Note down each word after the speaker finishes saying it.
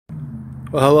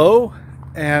Well, hello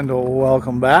and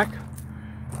welcome back.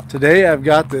 Today I've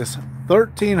got this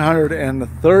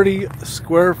 1,330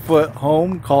 square foot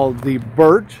home called the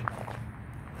Birch.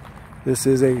 This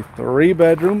is a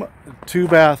 3-bedroom,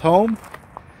 2-bath home.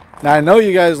 Now I know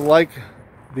you guys like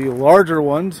the larger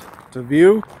ones to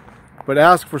view, but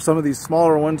ask for some of these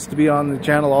smaller ones to be on the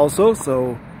channel also.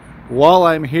 So while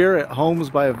I'm here at Homes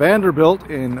by Vanderbilt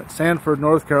in Sanford,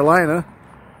 North Carolina,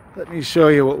 let me show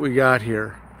you what we got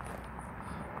here.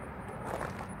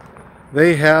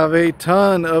 They have a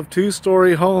ton of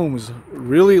 2-story homes,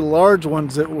 really large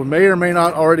ones that may or may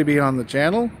not already be on the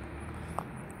channel.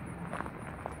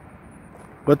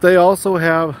 But they also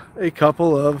have a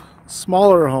couple of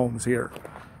smaller homes here.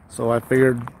 So I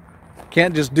figured,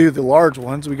 can't just do the large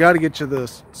ones. We got to get you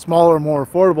the smaller, more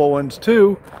affordable ones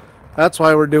too. That's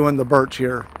why we're doing the Birch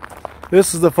here.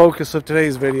 This is the focus of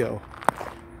today's video.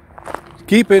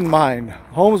 Keep in mind,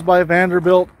 Homes by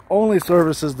Vanderbilt only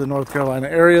services the North Carolina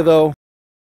area though.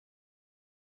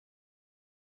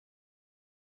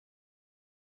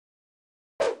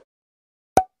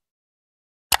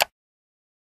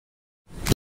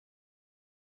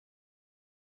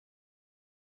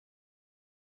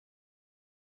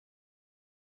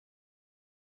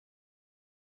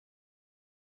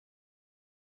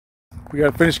 We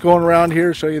got to finish going around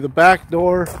here, show you the back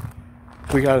door.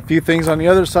 We got a few things on the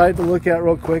other side to look at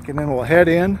real quick, and then we'll head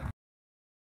in.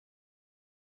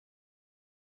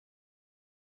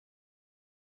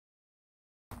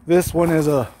 This one is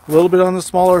a little bit on the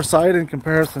smaller side in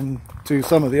comparison to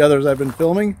some of the others I've been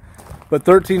filming, but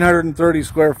 1,330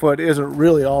 square foot isn't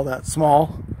really all that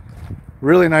small.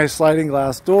 Really nice sliding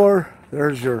glass door.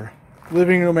 There's your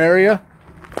living room area.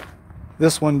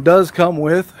 This one does come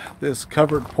with this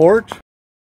covered porch.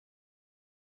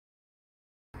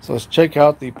 So let's check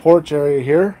out the porch area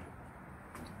here.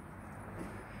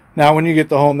 Now when you get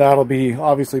the home, that'll be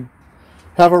obviously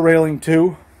have a railing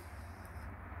too.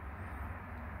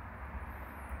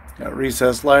 Got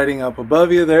recessed lighting up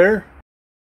above you there.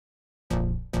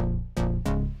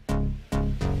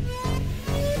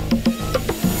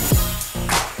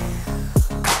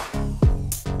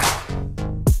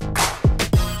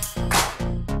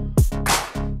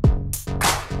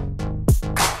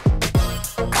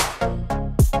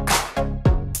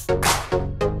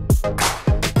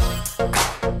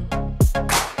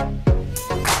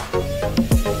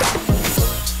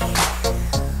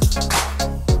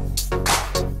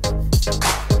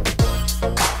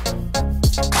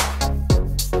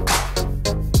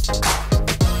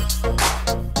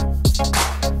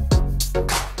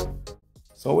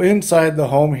 So inside the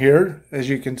home here, as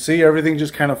you can see, everything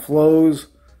just kind of flows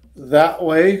that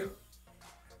way.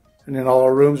 And then all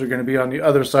our rooms are going to be on the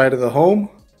other side of the home.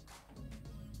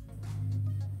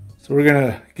 So we're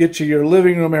going to get you your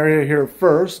living room area here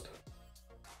first.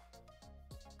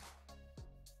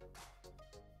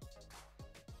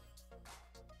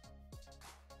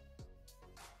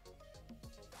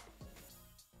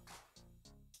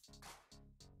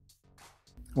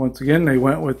 Once again, they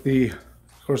went with the,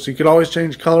 of course, you could always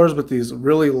change colors, but these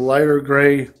really lighter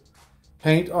gray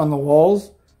paint on the walls.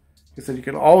 Like I said, you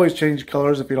can always change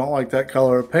colors if you don't like that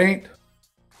color of paint.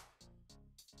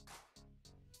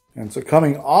 And so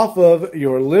coming off of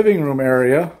your living room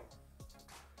area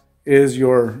is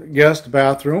your guest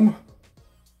bathroom.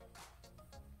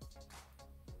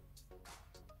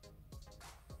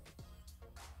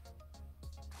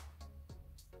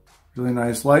 Really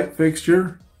nice light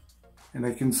fixture. And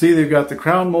I can see they've got the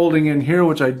crown molding in here,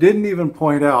 which I didn't even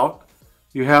point out.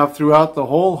 You have throughout the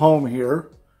whole home here,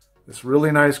 this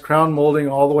really nice crown molding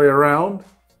all the way around.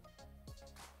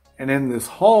 And in this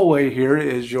hallway here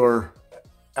is your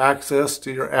access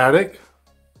to your attic.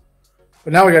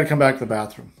 But now we got to come back to the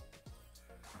bathroom.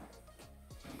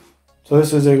 So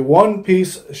this is a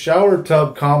 1-piece shower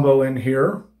tub combo in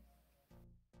here.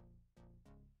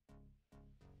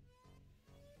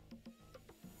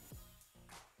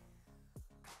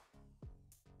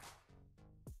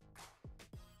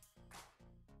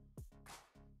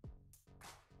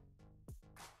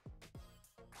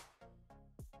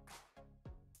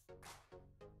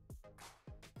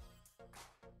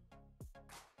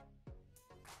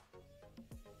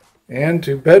 And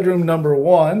to bedroom number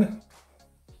 1.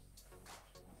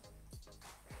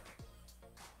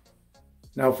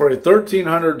 Now for a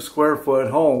 1,300 square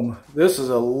foot home, this is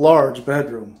a large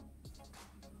bedroom.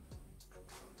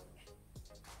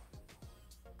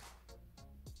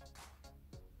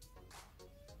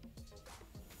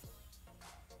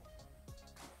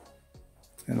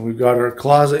 And we've got our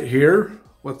closet here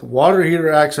with the water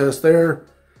heater access there.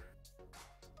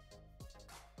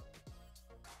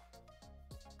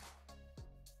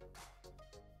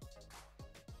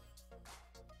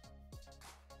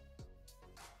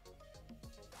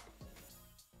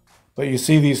 But you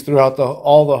see these throughout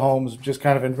all the homes, just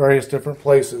kind of in various different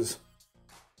places.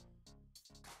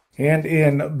 And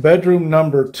in bedroom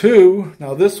number 2,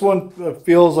 now this one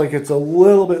feels like it's a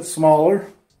little bit smaller.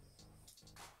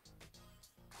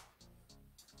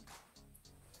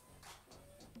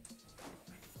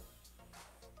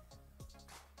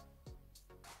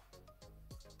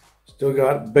 Still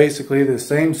got basically the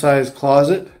same size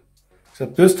closet,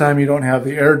 except this time you don't have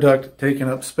the air duct taking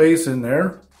up space in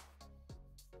there.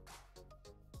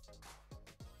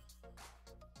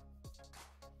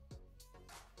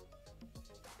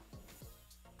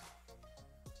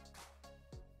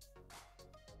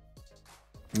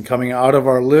 And coming out of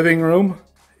our living room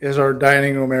is our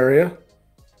dining room area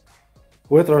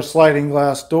with our sliding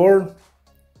glass door.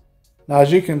 Now,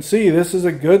 as you can see, this is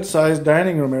a good sized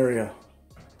dining room area.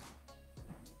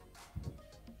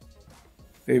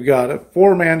 They've got a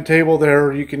 4-man table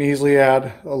there. You can easily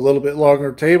add a little bit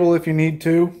longer table if you need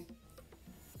to.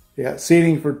 You got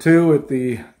seating for 2 at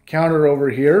the counter over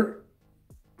here.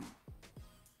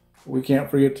 We can't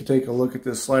forget to take a look at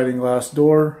this sliding glass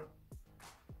door.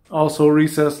 Also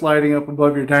recessed lighting up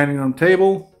above your dining room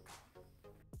table.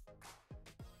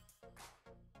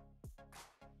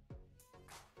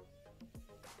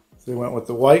 So they went with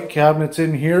the white cabinets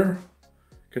in here.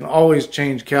 You can always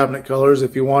change cabinet colors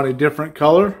if you want a different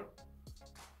color.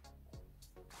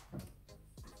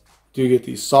 You get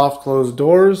these soft closed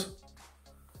doors.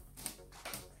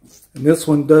 And this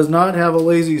one does not have a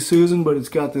Lazy Susan, but it's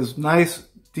got this nice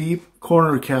deep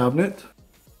corner cabinet.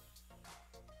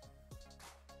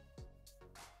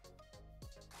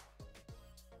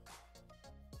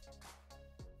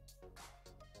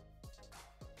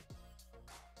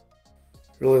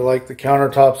 Really like the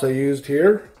countertops I used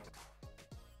here.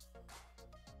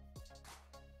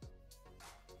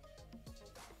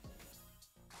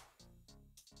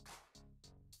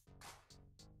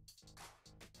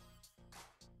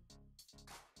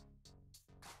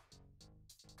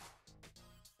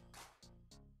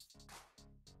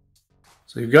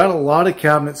 So you've got a lot of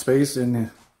cabinet space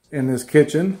in this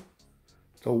kitchen.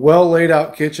 It's a well laid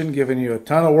out kitchen, giving you a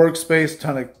ton of workspace,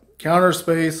 ton of counter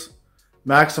space,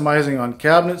 maximizing on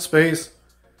cabinet space,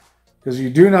 because you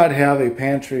do not have a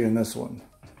pantry in this one.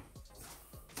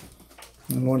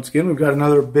 And once again, we've got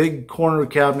another big corner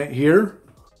cabinet here.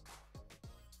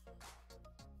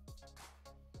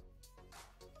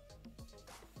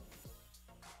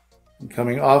 And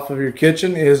coming off of your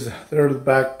kitchen is there's the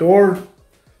back door.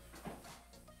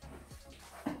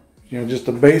 You know, just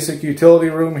a basic utility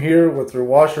room here with your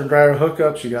washer and dryer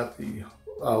hookups. You got the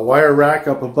wire rack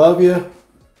up above you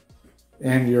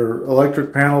and your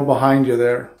electric panel behind you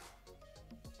there.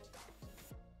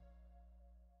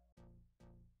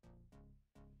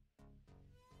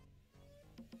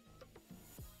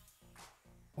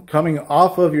 Coming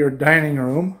off of your dining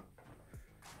room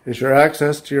is your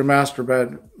access to your master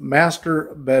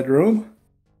bedroom.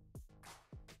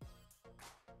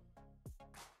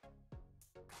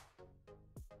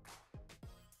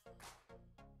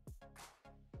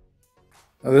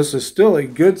 Now this is still a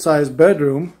good sized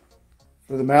bedroom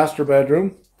for the master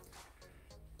bedroom.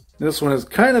 This one is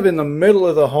kind of in the middle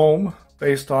of the home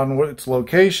based on its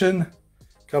location,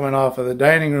 coming off of the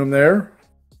dining room there.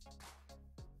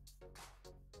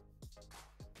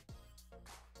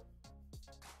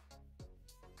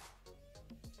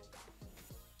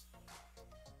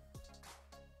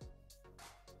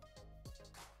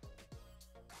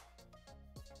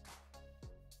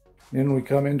 Then we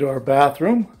come into our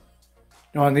bathroom.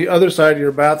 Now on the other side of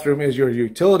your bathroom is your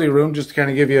utility room, just to kind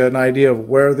of give you an idea of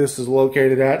where this is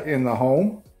located at in the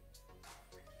home.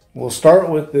 We'll start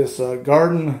with this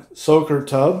garden soaker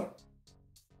tub.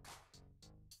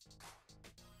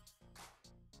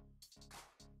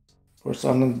 Of course,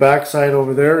 on the back side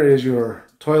over there is your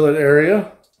toilet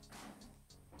area.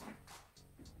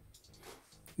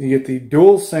 You get the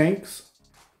dual sinks,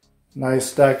 nice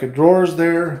stack of drawers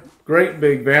there, great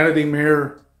big vanity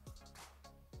mirror.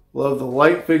 Love the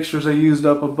light fixtures I used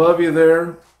up above you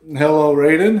there. Hello,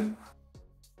 Raiden.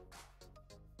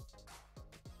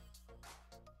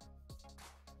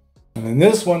 And then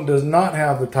this one does not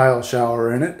have the tile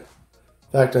shower in it.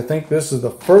 In fact, I think this is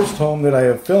the first home that I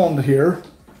have filmed here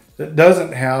that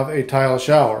doesn't have a tile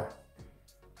shower.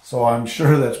 So I'm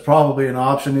sure that's probably an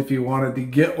option if you wanted to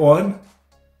get one.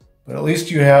 But at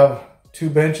least you have 2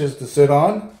 benches to sit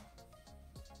on.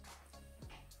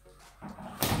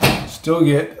 Still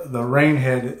get the rain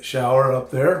head shower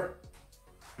up there.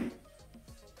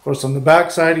 Of course, on the back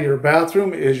side of your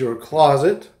bathroom is your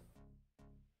closet.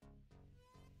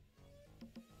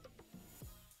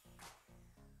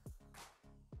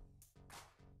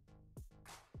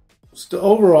 Still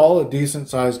overall a decent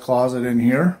sized closet in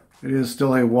here. It is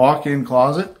still a walk-in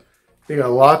closet. You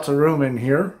got lots of room in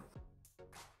here.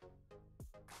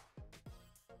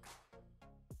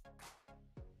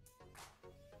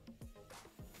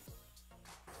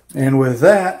 And with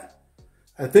that,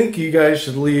 I think you guys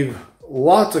should leave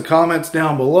lots of comments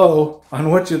down below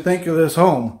on what you think of this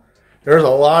home. There's a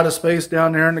lot of space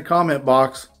down there in the comment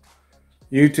box.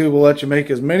 YouTube will let you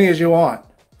make as many as you want.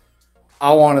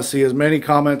 I want to see as many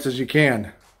comments as you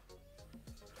can.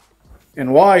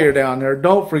 And while you're down there,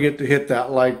 don't forget to hit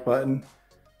that like button.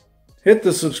 Hit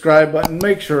the subscribe button.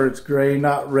 Make sure it's gray,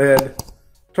 not red.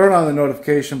 Turn on the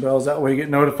notification bells. That way you get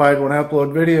notified when I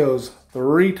upload videos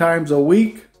 3 times a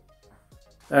week.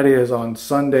 That is on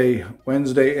Sunday,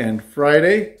 Wednesday, and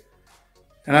Friday.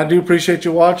 And I do appreciate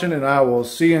you watching, and I will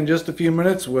see you in just a few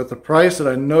minutes with a price that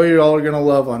I know you all are going to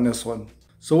love on this one.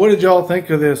 So what did y'all think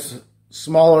of this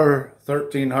smaller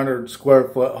 1,300 square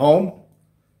foot home?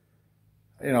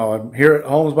 You know, I'm here at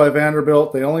Homes by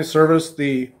Vanderbilt. They only service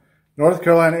the North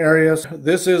Carolina areas.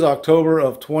 This is October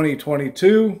of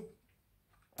 2022.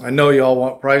 I know y'all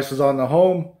want prices on the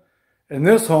home, and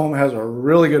this home has a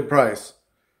really good price.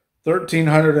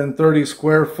 1,330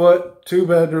 square foot, 3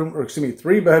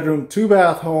 bedroom, 2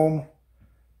 bath home,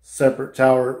 separate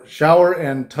shower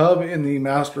and tub in the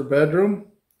master bedroom.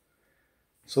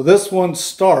 So this one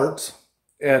starts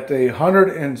at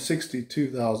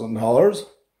 $162,000.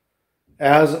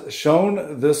 As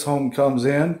shown, this home comes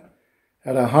in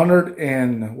at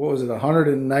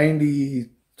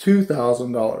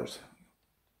 $192,000.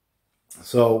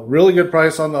 So really good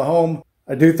price on the home.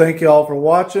 I do thank you all for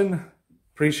watching.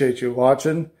 Appreciate you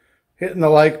watching, hitting the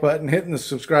like button, hitting the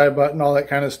subscribe button, all that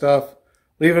kind of stuff.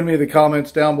 Leaving me the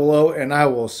comments down below, and I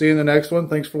will see you in the next one.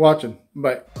 Thanks for watching.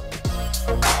 Bye.